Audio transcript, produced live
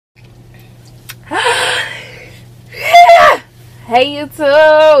Hey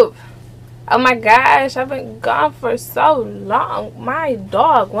YouTube! Oh my gosh, I've been gone for so long. My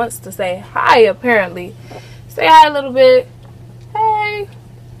dog wants to say hi apparently. Say hi a little bit. Hey.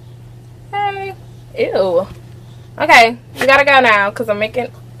 Hey. Ew. Okay, we gotta go now because I'm making...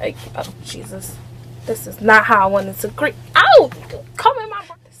 Oh, Jesus. This is not how I wanted to greet. Ow! Come in my...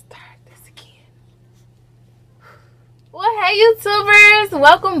 Let's start this again. Well, hey YouTubers!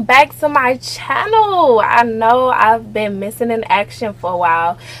 Welcome back to my channel. I know I've been missing in action for a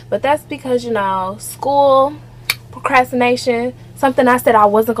while, but that's because, you know, school, procrastination, something I said I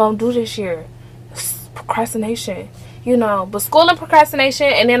wasn't gonna do this year. Procrastination, you know, but school and procrastination,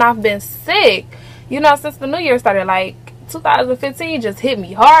 and then I've been sick, you know, since the new year started. Like 2015 just hit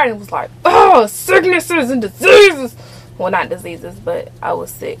me hard and was like, oh, sicknesses and diseases. Well, not diseases, but I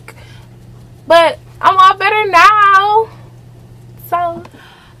was sick. But I'm all better now. So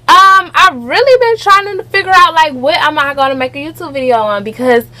I've really been trying to figure out, like, what am I gonna make a YouTube video on,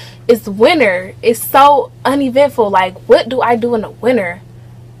 because it's winter. It's so uneventful. Like, what do I do in the winter?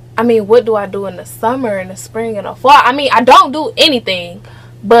 I mean, what do I do in the summer, in the spring, and the fall? I mean, I don't do anything,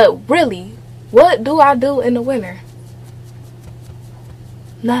 but really, what do I do in the winter?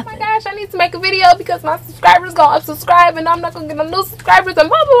 Nothing. Oh my gosh, I need to make a video because my subscribers gonna unsubscribe and I'm not gonna get no new subscribers and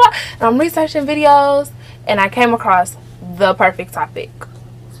blah blah blah. And I'm researching videos and I came across the perfect topic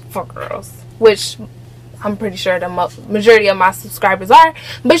for girls, which I'm pretty sure the majority of my subscribers are,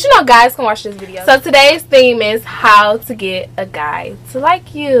 but you know, guys can watch this video. So today's theme is how to get a guy to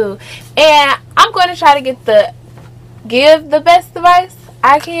like you, and I'm going to try to give the best advice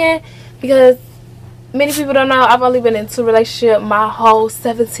I can, because many people don't know I've only been in 2 relationships my whole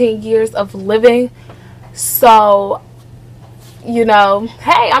 17 years of living. So, you know,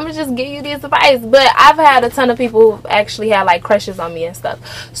 hey, I'm gonna just give you this advice. But I've had a ton of people who actually had like crushes on me and stuff.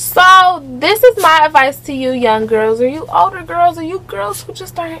 So this is my advice to you young girls, or you older girls, or you girls who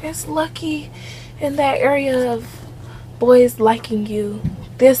just aren't as lucky in that area of boys liking you.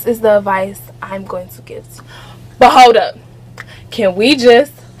 This is the advice I'm going to give. But hold up, can we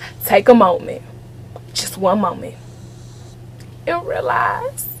just take a moment, just one moment, and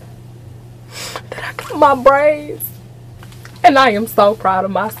realize that I got my braids? And I am so proud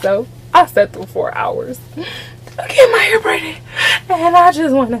of myself. I sat through 4 hours to get my hair braided. And I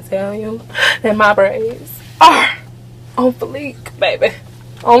just want to tell you that my braids are on fleek, baby.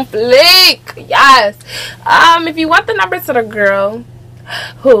 On fleek. Yes. If you want the number to the girl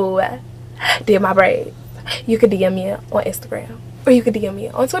who did my braids, you could DM me on Instagram. Or you could DM me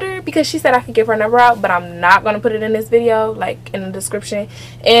on Twitter, because she said I could give her number out, but I'm not going to put it in this video, like in the description.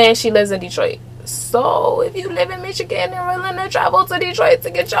 And she lives in Detroit. So if you live in Michigan and willing to travel to Detroit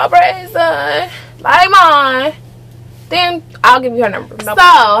to get your braids done, like mine, then I'll give you her number. So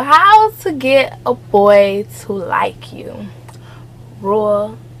how to get a boy to like you.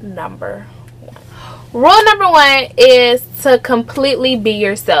 Rule number 1 is to completely be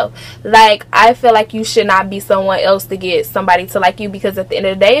yourself. Like, I feel like you should not be someone else to get somebody to like you, because at the end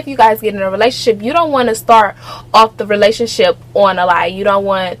of the day, if you guys get in a relationship, you don't want to start off the relationship on a lie. You don't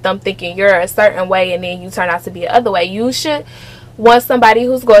want them thinking you're a certain way and then you turn out to be the other way. You should want somebody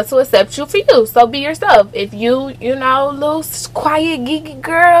who's going to accept you for you. So be yourself. If you know, little quiet geeky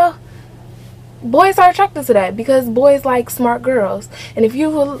girl, boys are attracted to that, because boys like smart girls. And if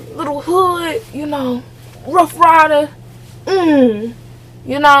you're a little hood, you know, rough rider, you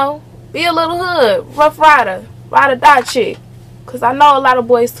know, be a little hood, rough rider, ride or die chick. Because I know a lot of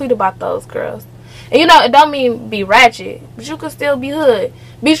boys tweet about those girls. And you know, it don't mean be ratchet, but you can still be hood.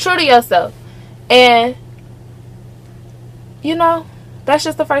 Be true to yourself. And, you know, that's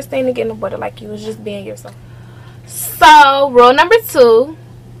just the first thing to getting a boy to like you, is just being yourself. So, rule number 2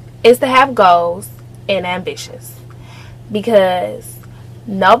 is to have goals and ambitions, because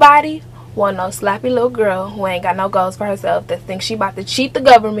nobody want no slappy little girl who ain't got no goals for herself, that thinks she about to cheat the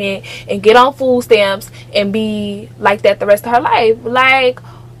government and get on food stamps and be like that the rest of her life. Like,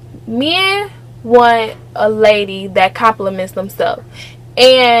 men want a lady that compliments themselves.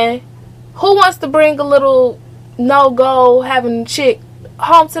 And who wants to bring a little no-go having chick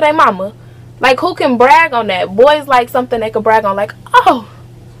home to their mama? Like, who can brag on that? Boys like something they can brag on, like, oh,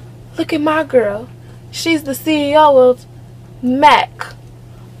 look at my girl, she's the CEO of Mac.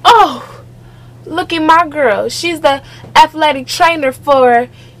 Oh, look at my girl, she's the athletic trainer for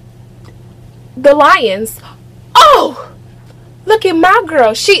the Lions. Oh, look at my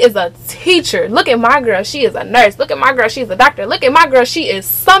girl, she is a teacher. Look at my girl, she is a nurse. Look at my girl, she's a doctor. Look at my girl, she is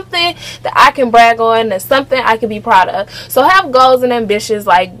something that I can brag on, that's something I can be proud of. So have goals and ambitions.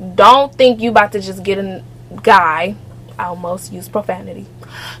 Like, don't think you about to just get a guy. I almost use profanity.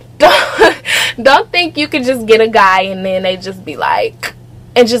 Don't think you can just get a guy and then they just be like,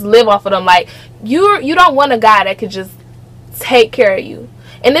 and just live off of them. Like, you don't want a guy that could just take care of you.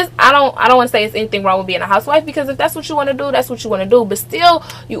 And this, I don't want to say it's anything wrong with being a housewife, because if that's what you want to do, that's what you want to do. But still,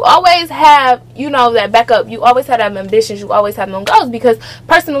 you always have, you know, that backup. You always have them ambitions. You always have them goals, because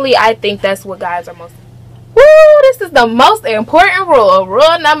personally, I think that's what guys are most. Woo! This is the most important rule.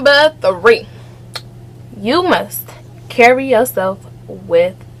 Rule number 3. You must carry yourself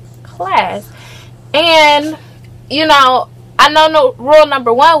with class. And, you know, I know rule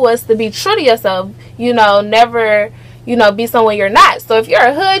number 1 was to be true to yourself. You know, never, you know, be someone you're not. So if you're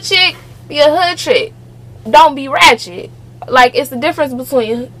a hood chick, be a hood chick. Don't be ratchet. Like, it's the difference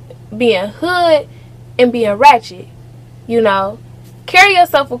between being hood and being ratchet. You know, carry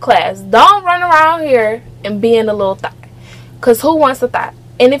yourself with class. Don't run around here and being a little thot. Because who wants a thot?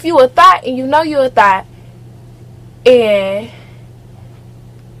 And if you a thot and you know you a thot, and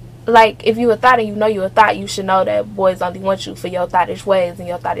like, if you a thot and you know you a thot, you should know that boys only want you for your thottish ways and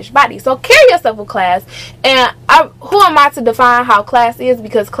your thottish body. So carry yourself with class. And who am I to define how class is?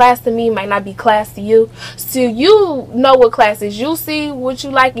 Because class to me might not be class to you. So you know what class is. You see what you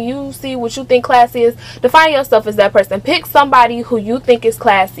like and you see what you think class is. Define yourself as that person. Pick somebody who you think is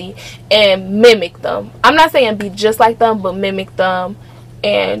classy and mimic them. I'm not saying be just like them, but mimic them.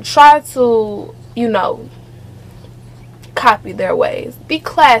 And try to, you know, copy their ways. Be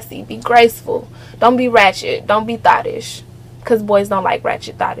classy, be graceful. Don't be ratchet, don't be thottish, because boys don't like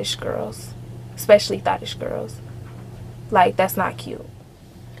ratchet thottish girls, especially thottish girls. Like, that's not cute.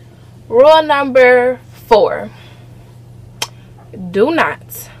 Rule number 4: do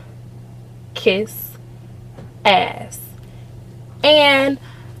not kiss ass. And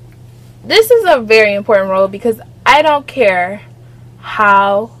this is a very important rule, because I don't care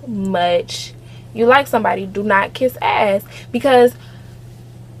how much you like somebody, do not kiss ass, because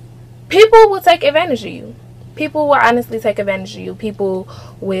people will take advantage of you. People will honestly take advantage of you. People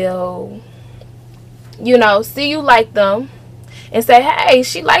will, you know, see you like them and say, hey,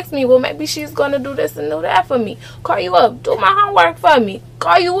 she likes me, well, maybe she's gonna do this and do that for me. Call you up, do my homework for me.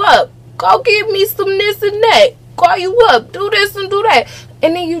 Call you up, go give me some this and that. Call you up, do this and do that.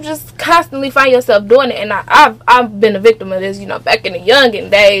 And then you just constantly find yourself doing it. And I've been a victim of this, you know, back in the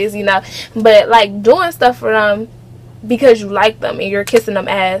youngin' days, you know. But, like, doing stuff for them because you like them and you're kissing them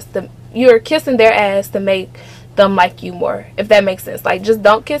ass. You're kissing their ass to make them like you more, if that makes sense. Like, just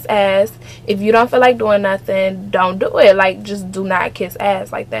don't kiss ass. If you don't feel like doing nothing, don't do it. Like, just do not kiss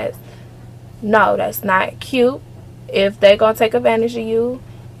ass like that. No, that's not cute. If they're going to take advantage of you,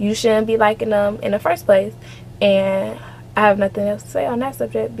 you shouldn't be liking them in the first place. And I have nothing else to say on that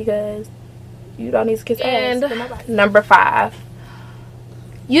subject, because you don't need to kiss ass for nobody. Number 5,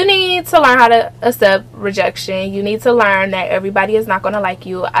 you need to learn how to accept rejection. You need to learn that everybody is not going to like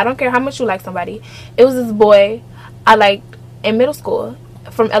you. I don't care how much you like somebody. It was this boy I liked in middle school,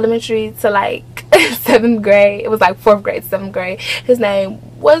 from elementary to like 7th grade. It was like 4th grade, 7th grade. His name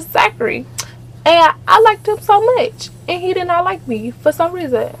was Zachary. And I liked him so much, and he did not like me for some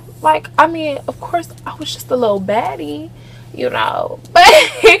reason. Like, I mean, of course, I was just a little baddie, you know, but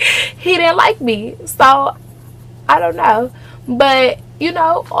he didn't like me. So, I don't know. But, you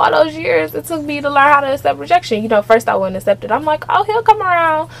know, all those years, it took me to learn how to accept rejection. You know, first I wouldn't accept it. I'm like, oh, he'll come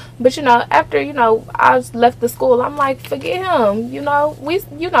around. But, you know, after, you know, I left the school, I'm like, forget him. You know,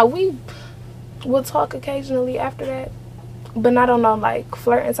 we will talk occasionally after that. But not on no, like,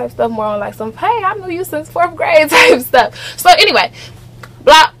 flirting type stuff. More on, like, some, hey, I knew you since 4th grade type stuff. So, anyway,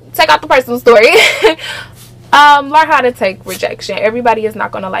 take out the personal story. Learn how to take rejection. Everybody is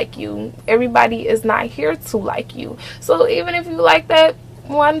not going to like you. Everybody is not here to like you. So even if you like that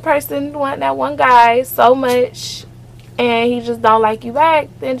one person, that one guy so much, and he just don't like you back,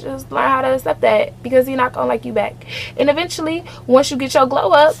 then just learn how to accept that, because he's not going to like you back. And eventually, once you get your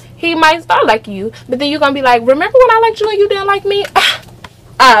glow up, he might start liking you. But then you're going to be like, remember when I liked you and you didn't like me?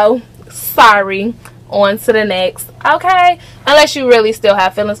 Oh, sorry. On to the next. Okay, unless you really still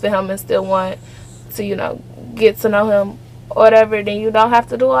have feelings for him and still want to, you know, get to know him or whatever, then you don't have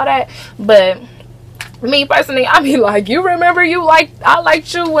to do all that. But me personally, I be like, you remember I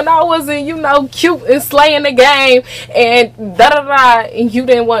liked you when I wasn't, you know, cute and slaying the game and da da da, and you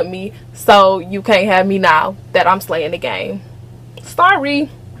didn't want me, so you can't have me now that I'm slaying the game. Sorry,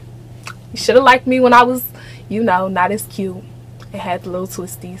 you should have liked me when I was, you know, not as cute and had the little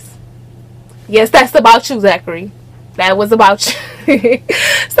twisties. Yes, that's about you, Zachary. That was about you.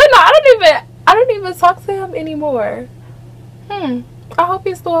 So no, I don't even talk to him anymore. I hope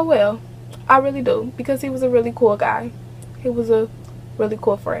he's doing well. I really do, because he was a really cool guy. He was a Really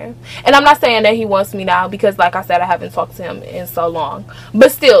cool friend. And I'm not saying that he wants me now, because like I said, I haven't talked to him in so long.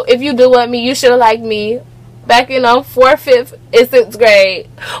 But still, if you do want me, you should have liked me back in 4th, 5th, and 6th grade,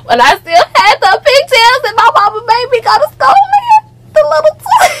 when I still had the pigtails and my mama made me go to school, man. The little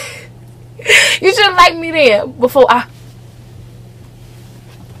you should have liked me then, before I,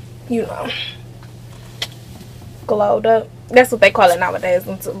 you know, glowed up. That's what they call it nowadays,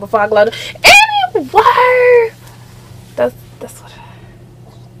 before I glowed up. Anyway, that's what.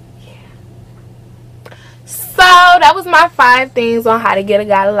 So that was my 5 things on how to get a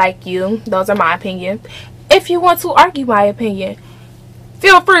guy to like you. Those are my opinion. If you want to argue my opinion,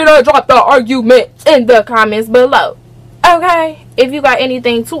 feel free to drop the argument in the comments below. Okay? If you got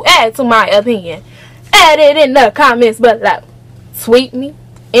anything to add to my opinion, add it in the comments below. Tweet me,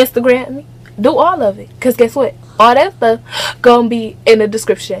 Instagram me, do all of it. Because guess what? All that stuff gonna be in the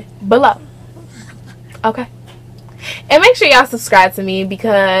description below. Okay? And make sure y'all subscribe to me,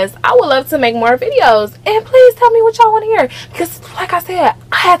 because I would love to make more videos. And please tell me what y'all want to hear, because like I said,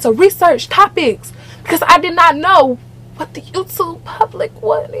 I had to research topics, because I did not know what the YouTube public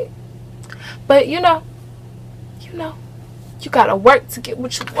wanted. But you know, you gotta work to get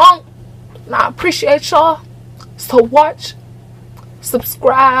what you want. And I appreciate y'all. So watch,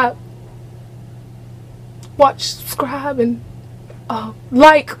 subscribe, and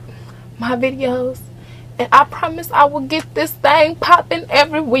like my videos. And I promise I will get this thing popping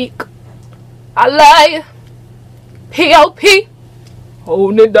every week. I love you. P.O.P.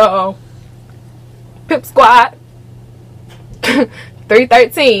 Holding it down. Pimp Squad.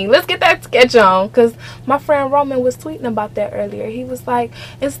 313. Let's get that sketch on. Because my friend Roman was tweeting about that earlier. He was like,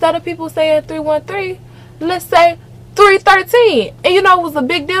 instead of people saying 313, let's say 313. And you know, it was a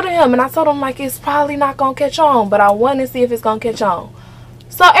big deal to him. And I told him, like, it's probably not going to catch on. But I want to see if it's going to catch on.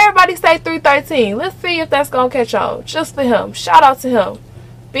 So everybody say 313. Let's see if that's going to catch on. Just for him. Shout out to him.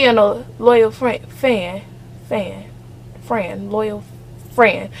 Being a loyal friend. Loyal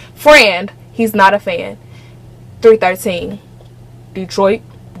friend. He's not a fan. 313. Detroit.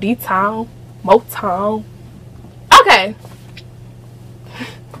 D-Town. Motown. Okay.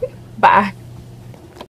 Bye.